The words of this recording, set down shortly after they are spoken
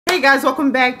Hey guys,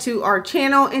 welcome back to our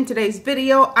channel. In today's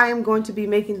video, I am going to be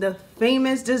making the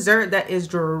famous dessert that is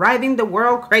driving the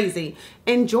world crazy,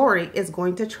 and Jory is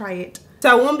going to try it.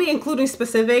 So I won't be including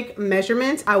specific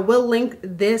measurements. I will link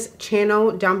this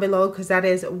channel down below because that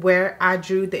is where I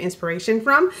drew the inspiration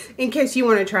from, in case you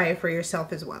want to try it for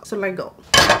yourself as well. So let's go.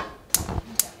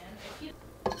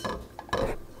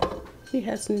 He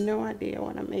has no idea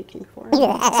what I'm making for him. So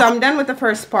I'm done with the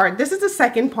first part. This is the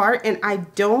second part, and I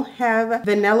don't have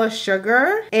vanilla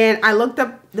sugar. And I looked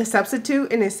up the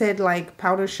substitute and it said like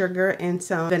powdered sugar and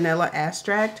some vanilla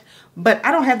extract, but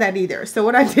I don't have that either. So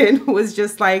what I did was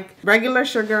just like regular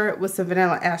sugar with some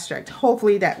vanilla extract.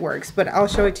 Hopefully that works, but I'll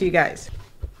show it to you guys.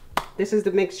 This is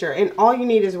the mixture, and all you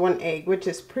need is 1 egg, which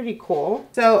is pretty cool.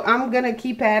 So I'm gonna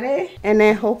keep at it, and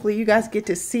then hopefully you guys get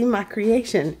to see my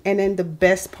creation. And then the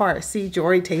best part, see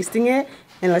Jory tasting it,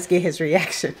 and let's get his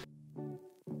reaction.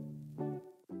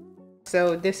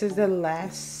 So this is the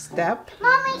last step.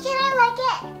 Mommy, can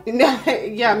I like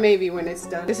it? Yeah, maybe when it's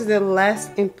done. This is the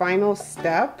last and final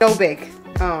step. No big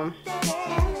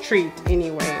treat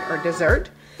anyway, or dessert.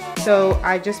 So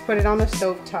I just put it on the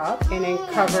stove top and then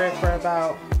cover it for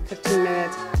about 15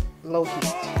 minutes, low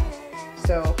heat.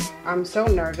 So I'm so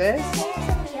nervous.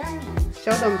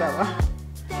 Show them, Bella.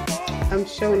 I'm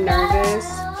so nervous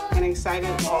and excited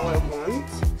all at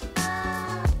once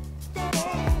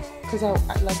because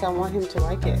I want him to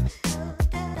like it.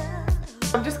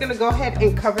 I'm just gonna go ahead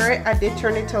and cover it. I did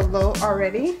turn it to low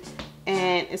already,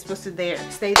 and it's supposed to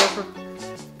stay there for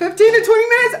 15 to 20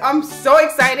 minutes. I'm so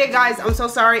excited, guys. I'm so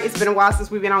sorry. It's been a while since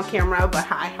we've been on camera, but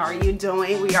hi, how are you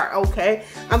doing? We are okay.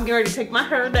 I'm getting ready to take my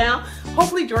hair down.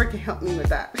 Hopefully Jory can help me with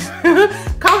that.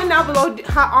 Comment down below,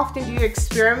 how often do you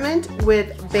experiment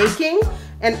with baking?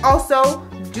 And also,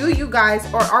 do you guys,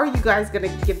 or are you guys gonna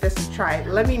give this a try?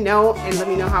 Let me know, and let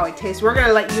me know how it tastes. We're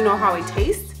gonna let you know how it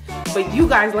tastes, but you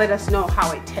guys let us know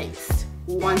how it tastes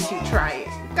once you try it,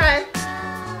 okay?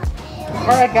 All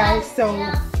right, guys, so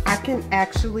I can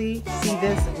actually see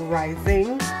this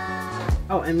rising.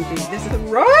 OMG, this is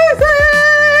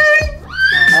rising!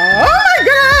 Oh my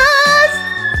gosh!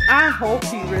 I hope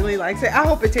he really likes it. I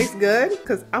hope it tastes good,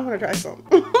 because I want to try some.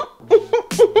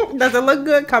 Does it look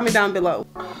good? Comment down below.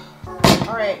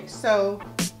 All right, so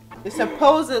it's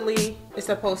supposed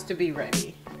to be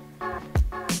ready.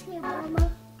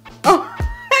 Oh,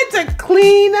 it's a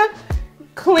clean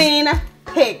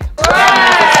pick.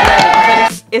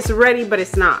 It's ready, but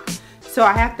it's not. So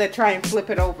I have to try and flip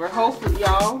it over. Hopefully,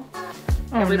 y'all,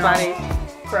 everybody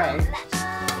pray.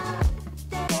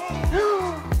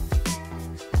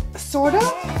 Sort of.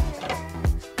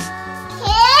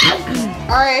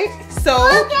 All right, so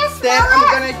then I'm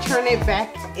gonna turn it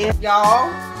back in, y'all.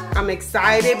 I'm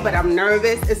excited, but I'm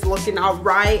nervous. It's looking all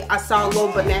right. I saw a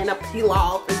little banana peel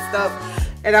off and stuff,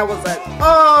 and I was like,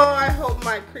 oh, I hope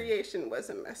my creation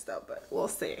wasn't messed up, but we'll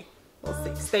see. We'll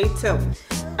see. Stay tuned.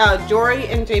 Jory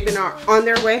and Jabin are on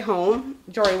their way home.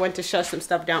 Jory went to shut some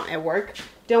stuff down at work.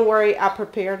 Don't worry, I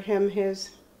prepared him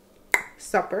his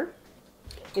supper,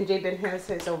 and Jabin has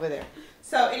his over there.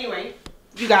 So anyway,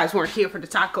 you guys weren't here for the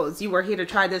tacos. You were here to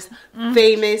try this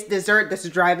famous dessert that's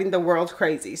driving the world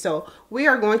crazy. So we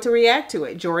are going to react to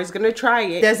it. Jory's going to try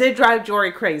it. Does it drive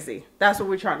Jory crazy? That's what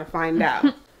we're trying to find out.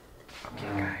 Okay,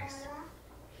 guys.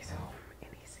 He's home and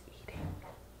he's eating.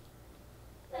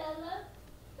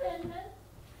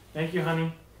 Thank you,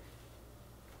 honey.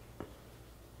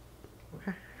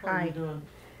 Hi. What are you doing?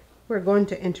 We're going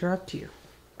to interrupt you.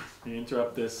 You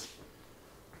interrupt this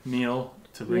meal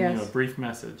to bring you a brief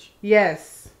message.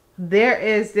 Yes. There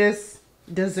is this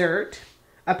dessert,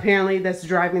 apparently, that's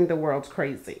driving the world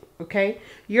crazy. Okay?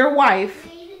 Your wife.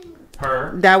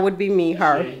 Her. That would be me,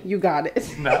 her. She. You got it.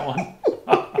 That one.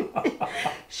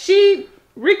 She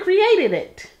recreated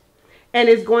it and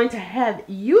is going to have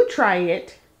you try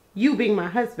it. You being my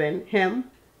husband,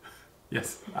 him.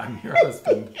 Yes, I'm your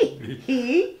husband.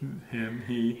 He. Him,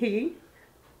 he. He.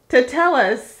 To tell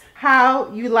us how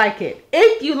you like it.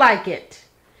 If you like it.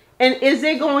 And is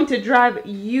it going to drive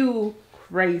you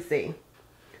crazy?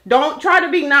 Don't try to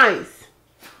be nice.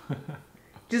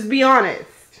 Just be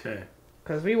honest. Okay.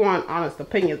 Because we want honest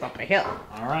opinions up ahead.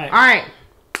 All right. All right.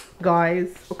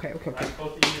 Guys. Okay. Am I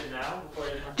supposed to eat it now?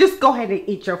 Just go ahead and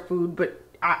eat your food, but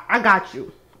I got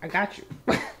you. I got you.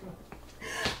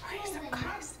 Alright, so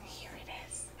guys, here it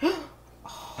is.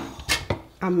 Oh,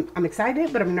 I'm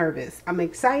excited, but I'm nervous. I'm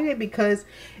excited because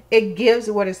it gives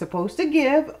what it's supposed to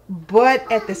give,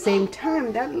 but at the same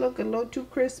time, that look a little too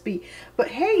crispy. But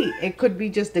hey, it could be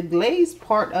just the glaze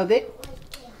part of it.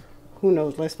 Who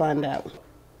knows? Let's find out.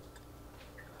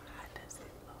 How does it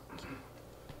look?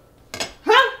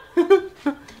 Huh?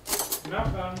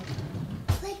 Not done.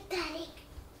 Like that.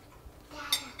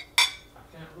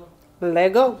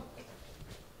 Let go.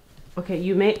 Okay,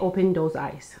 you may open those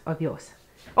eyes of yours.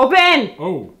 Open!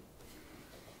 Oh.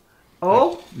 Oh.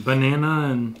 Like banana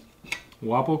and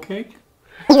wobble cake?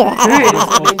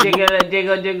 Jiggle,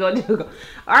 jiggle, jiggle, jiggle.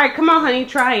 All right, come on, honey.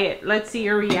 Try it. Let's see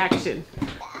your reaction.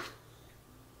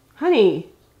 Honey,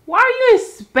 why are you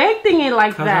inspecting it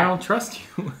like that? Because I don't trust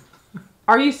you.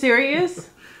 Are you serious?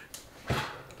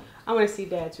 I want to see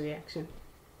Dad's reaction.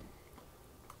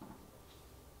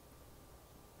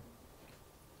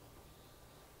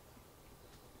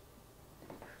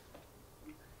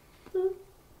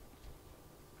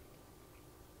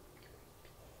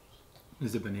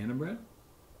 Is it banana bread?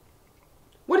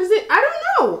 What is it? I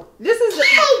don't know.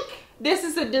 This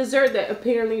is a dessert that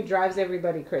apparently drives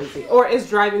everybody crazy, or is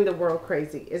driving the world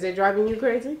crazy. Is it driving you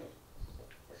crazy?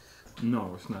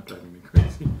 No, it's not driving me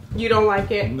crazy. You don't like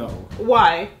it? No.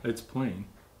 Why? It's plain.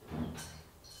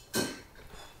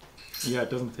 Yeah,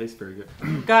 it doesn't taste very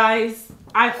good. Guys,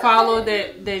 I followed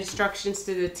the instructions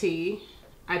to the T.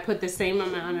 I put the same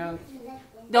amount of...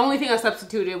 The only thing I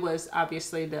substituted was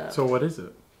obviously the... So what is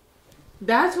it?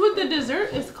 That's what the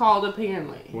dessert is called,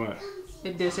 apparently. What?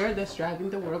 A dessert that's driving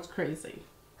the world crazy.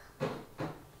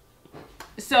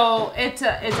 So it's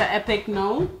an epic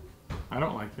no. I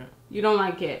don't like it. You don't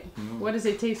like it. No. What does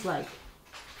it taste like?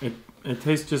 It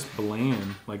tastes just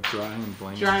bland, like dry and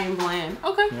bland. Dry and bland.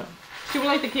 Okay. Yeah. Should we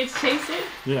let the kids taste it?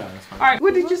 Yeah, that's fine. All right.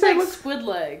 What did you say? Like squid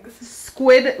legs.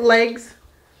 Squid legs.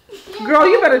 Girl,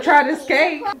 you better try this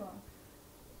cake.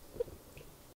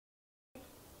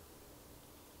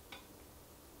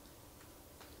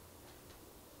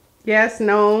 Yes,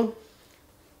 no.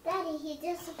 Daddy, he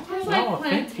just It's No, like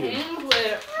thank you. plantains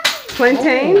with...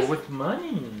 Plantains? Oh, with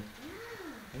money.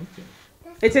 Thank you.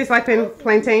 It tastes like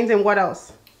plantains, and what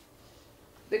else?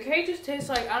 The cake just tastes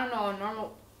like, I don't know, a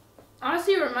normal...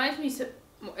 Honestly, it reminds me...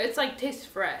 It's like tastes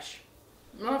fresh.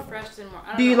 More fresh than more... I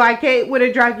don't Do you know. like it? Would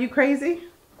it drive you crazy?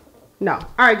 No. All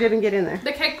right, didn't get in there.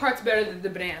 The cake part's better than the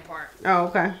banana part. Oh,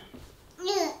 okay. eat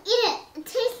it. It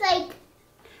tastes like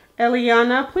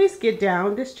Eliana, please get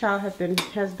down. This child has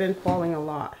been falling a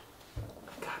lot.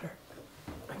 I got her.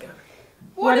 I got her.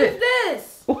 What is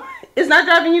this? It's not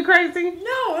driving you crazy?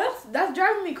 No, that's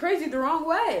driving me crazy the wrong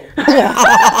way.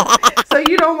 So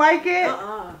you don't like it?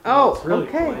 Oh, It's really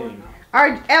okay. plain. All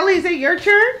right, Ellie, is it your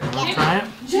turn? Want to try it?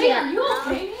 Jay, are you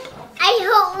okay? I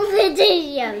hope it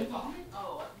is yummy.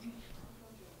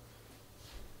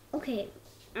 Okay,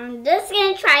 I'm just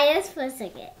gonna try this for a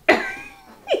second.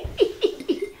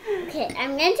 Okay,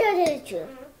 I'm gonna tell you the truth.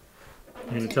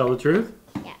 You gonna tell the truth?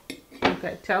 Yeah.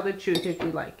 Okay, tell the truth if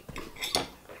you like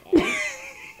it.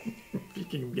 If you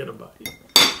can get a bite.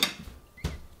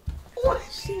 What?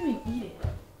 She didn't even eat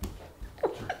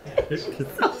it.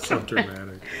 It's so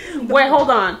dramatic. Wait, hold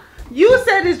on. You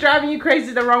said it's driving you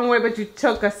crazy the wrong way, but you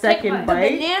took a second a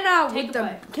bite. Banana Take with a the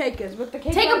bite. cake is. With the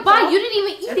cake Take by a bite. itself, You didn't even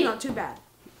eat it's it. not too bad.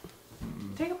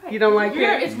 Take a bite. You don't like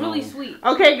Yeah, it? it's really sweet.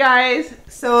 Okay, guys.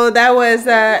 So that was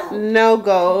a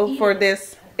no-go for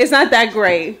this. It's not that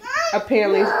great,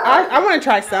 apparently. I want to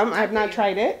try some. I have not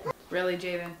tried it. Really,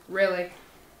 Jaden? Really?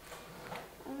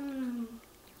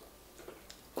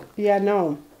 Yeah,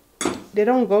 no. They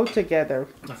don't go together.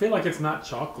 I feel like it's not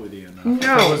chocolatey enough.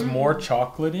 No. If it was more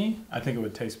chocolatey, I think it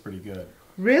would taste pretty good.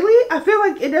 Really? I feel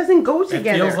like it doesn't go together.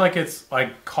 It feels like it's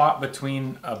like caught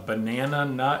between a banana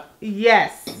nut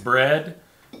Yes. bread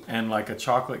and like a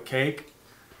chocolate cake,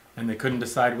 and they couldn't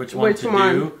decide which one to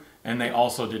one? do, and they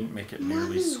also didn't make it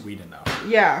nearly sweet enough.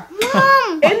 Yeah.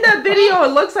 Mom! In the video,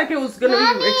 it looks like it was going to be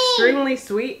Mommy! extremely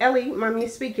sweet. Ellie, mommy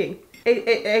is speaking.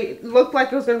 It looked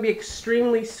like it was going to be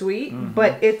extremely sweet,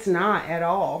 but it's not at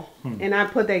all. And I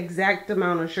put the exact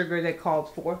amount of sugar they called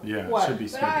for. Yeah, What? it should be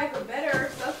But sweet. I have a better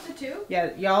substitute.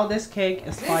 Yeah, y'all, this cake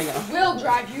is fire. This will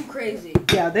drive you crazy.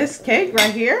 Yeah, this cake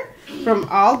right here from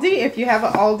Aldi. If you have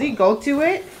an Aldi, go to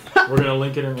it. We're gonna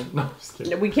link it in the... No, just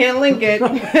kidding. We can't link it.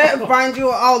 Find you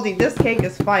an Aldi. This cake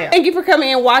is fire. Thank you for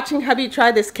coming and watching Hubby try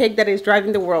this cake that is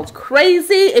driving the world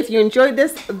crazy. If you enjoyed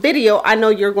this video, I know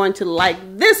you're going to like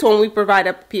this one. We provide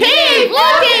a Keep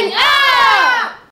looking up!